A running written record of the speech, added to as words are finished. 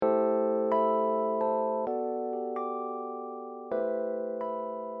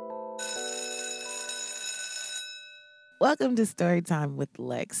Welcome to Storytime with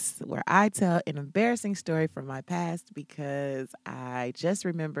Lex, where I tell an embarrassing story from my past because I just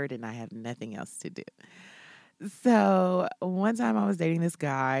remembered and I have nothing else to do. So, one time I was dating this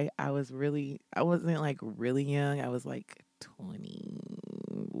guy. I wasn't like really young. I was like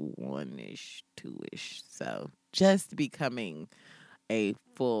 21 ish, 2 ish. So, just becoming a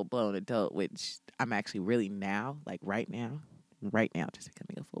full blown adult, which I'm actually really now, like right now, just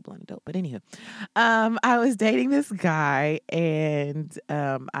becoming a full blown adult. But anywho, I was dating this guy and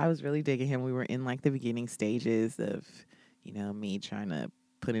I was really digging him. We were in like the beginning stages of, me trying to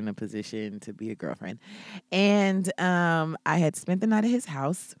put in a position to be a girlfriend. And I had spent the night at his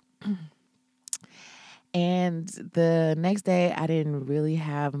house. And the next day, I didn't really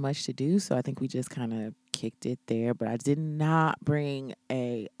have much to do, so I think we just kind of kicked it there. But I did not bring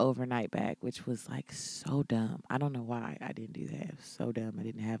a overnight bag, which was like so dumb. I don't know why I didn't do that. It was so dumb. I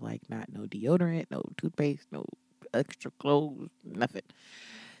didn't have like no deodorant, no toothpaste, no extra clothes, nothing.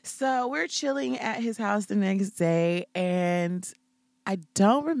 So we're chilling at his house the next day, and I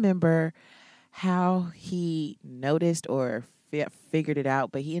don't remember how he noticed or figured it out,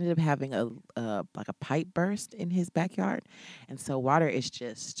 but he ended up having a like a pipe burst in his backyard, and so water is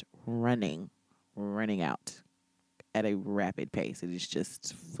just running out at a rapid pace. It is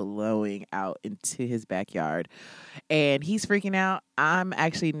just flowing out into his backyard, and he's freaking out. I'm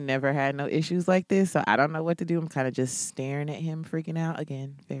actually never had no issues like this, so I don't know what to do. I'm kind of just staring at him freaking out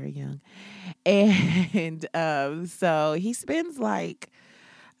again, very young, and so he spends like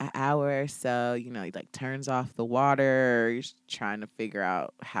an hour or so, he like turns off the water, he's trying to figure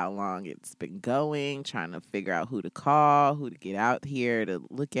out how long it's been going, trying to figure out who to call, who to get out here to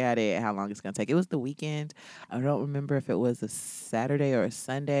look at it, how long it's going to take. It was the weekend. I don't remember if it was a Saturday or a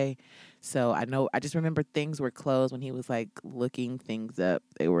Sunday. So I just remember things were closed when he was like looking things up.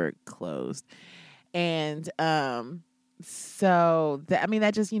 They were closed. And that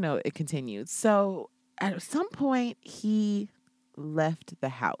just, it continued. So at some point he left the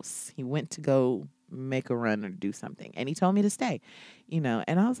house. He went to go make a run or do something, and he told me to stay, and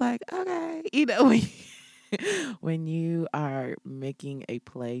I was like, okay, when you are making a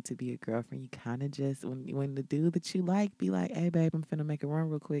play to be a girlfriend, you kind of just, when the dude that you like be like, hey babe, I'm finna make a run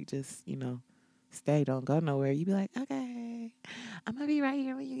real quick, just, stay, don't go nowhere, you be like, okay, I'm gonna be right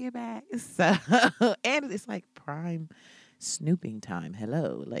here when you get back. So and it's like prime snooping time.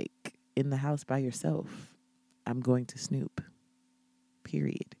 Hello, like in the house by yourself, I'm going to snoop,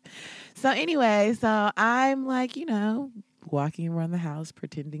 period. So anyway, so I'm like, walking around the house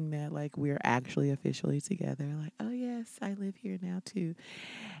pretending that like we're actually officially together. Like, oh yes, I live here now too.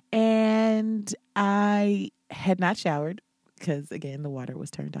 And I had not showered because again, the water was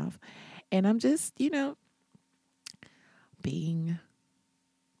turned off. And I'm just, being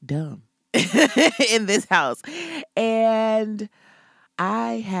dumb in this house. And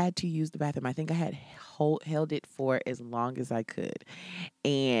I had to use the bathroom. I think I had held it for as long as I could.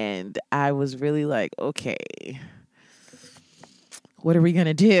 And I was really like, okay, what are we going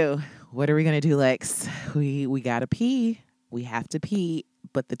to do? What are we going to do, Lex? We got to pee. We have to pee,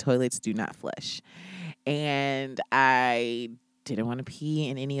 but the toilets do not flush. And I didn't want to pee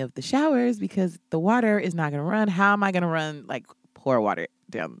in any of the showers because the water is not going to run. How am I going to run, like, pour water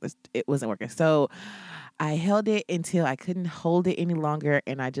down? It wasn't working. So I held it until I couldn't hold it any longer,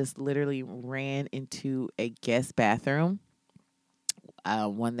 and I just literally ran into a guest bathroom,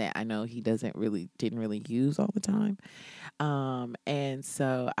 one that I know he didn't really use all the time. And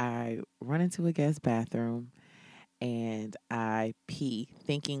so I run into a guest bathroom and I pee,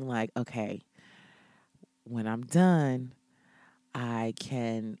 thinking like, okay, when I'm done, I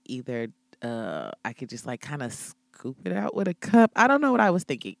can either I could just like kind of scoop it out with a cup. I don't know what I was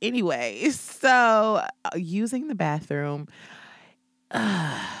thinking. Anyway, so using the bathroom,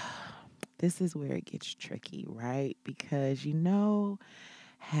 this is where it gets tricky, right? Because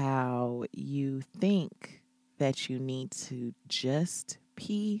how you think that you need to just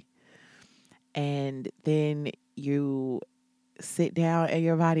pee, and then you sit down and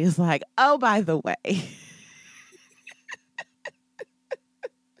your body is like, oh, by the way,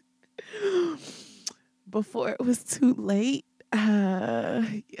 before it was too late,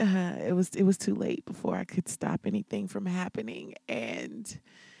 it was too late before I could stop anything from happening. And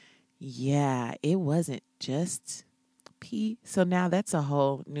yeah, it wasn't just pee. So now that's a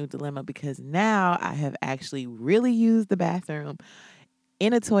whole new dilemma because now I have actually really used the bathroom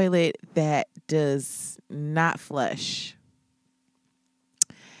in a toilet that does not flush.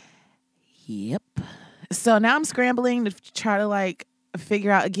 Yep. So now I'm scrambling to try to like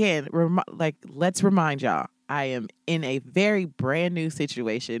figure out again, let's remind y'all, I am in a very brand new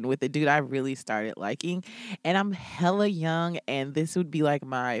situation with a dude I really started liking. And I'm hella young. And this would be like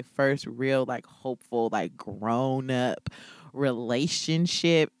my first real, like, hopeful, like, grown up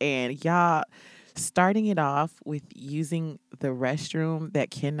relationship. And y'all, starting it off with using the restroom that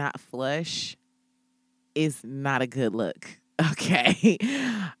cannot flush is not a good look. Okay.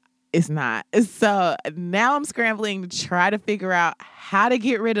 It's not. So now I'm scrambling to try to figure out how to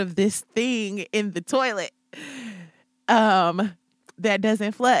get rid of this thing in the toilet that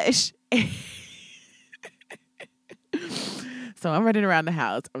doesn't flush. So I'm running around the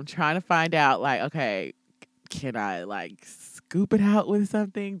house. I'm trying to find out, like, okay, can I like scoop it out with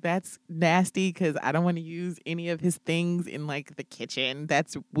something? That's nasty because I don't want to use any of his things in like the kitchen.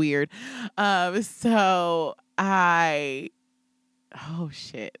 That's weird. So oh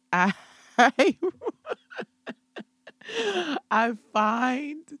shit. I I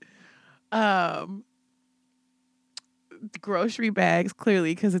find um grocery bags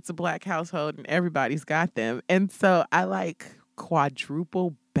clearly because it's a black household and everybody's got them. And so I like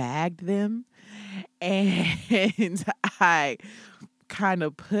quadruple bagged them and I kind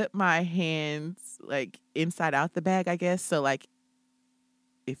of put my hands like inside out the bag, I guess. So like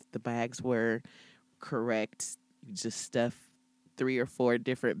if the bags were correct, you just stuff 3 or 4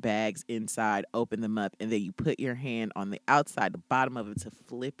 different bags inside, open them up, and then you put your hand on the outside, the bottom of it to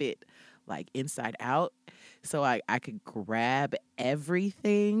flip it like inside out. So I could grab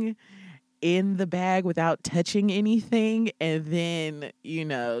everything in the bag without touching anything and then,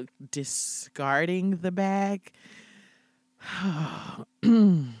 discarding the bag.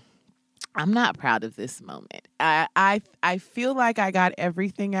 I'm not proud of this moment. I feel like I got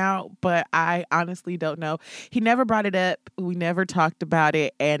everything out, but I honestly don't know. He never brought it up. We never talked about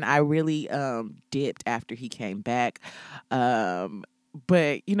it, and I really dipped after he came back.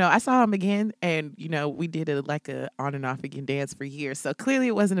 But I saw him again, and we did a on and off again dance for years. So clearly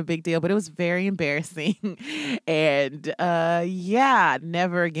it wasn't a big deal, but it was very embarrassing. And yeah,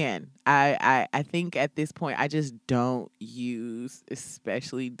 never again. I think at this point I just don't use,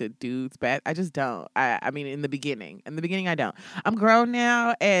 especially the dudes bath. I just don't. I mean in the beginning I don't. I'm grown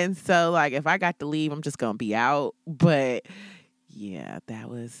now, and so like if I got to leave, I'm just gonna be out. But yeah, that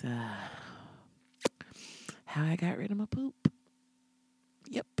was how I got rid of my poop.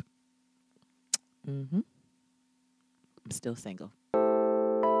 Yep. I'm still single.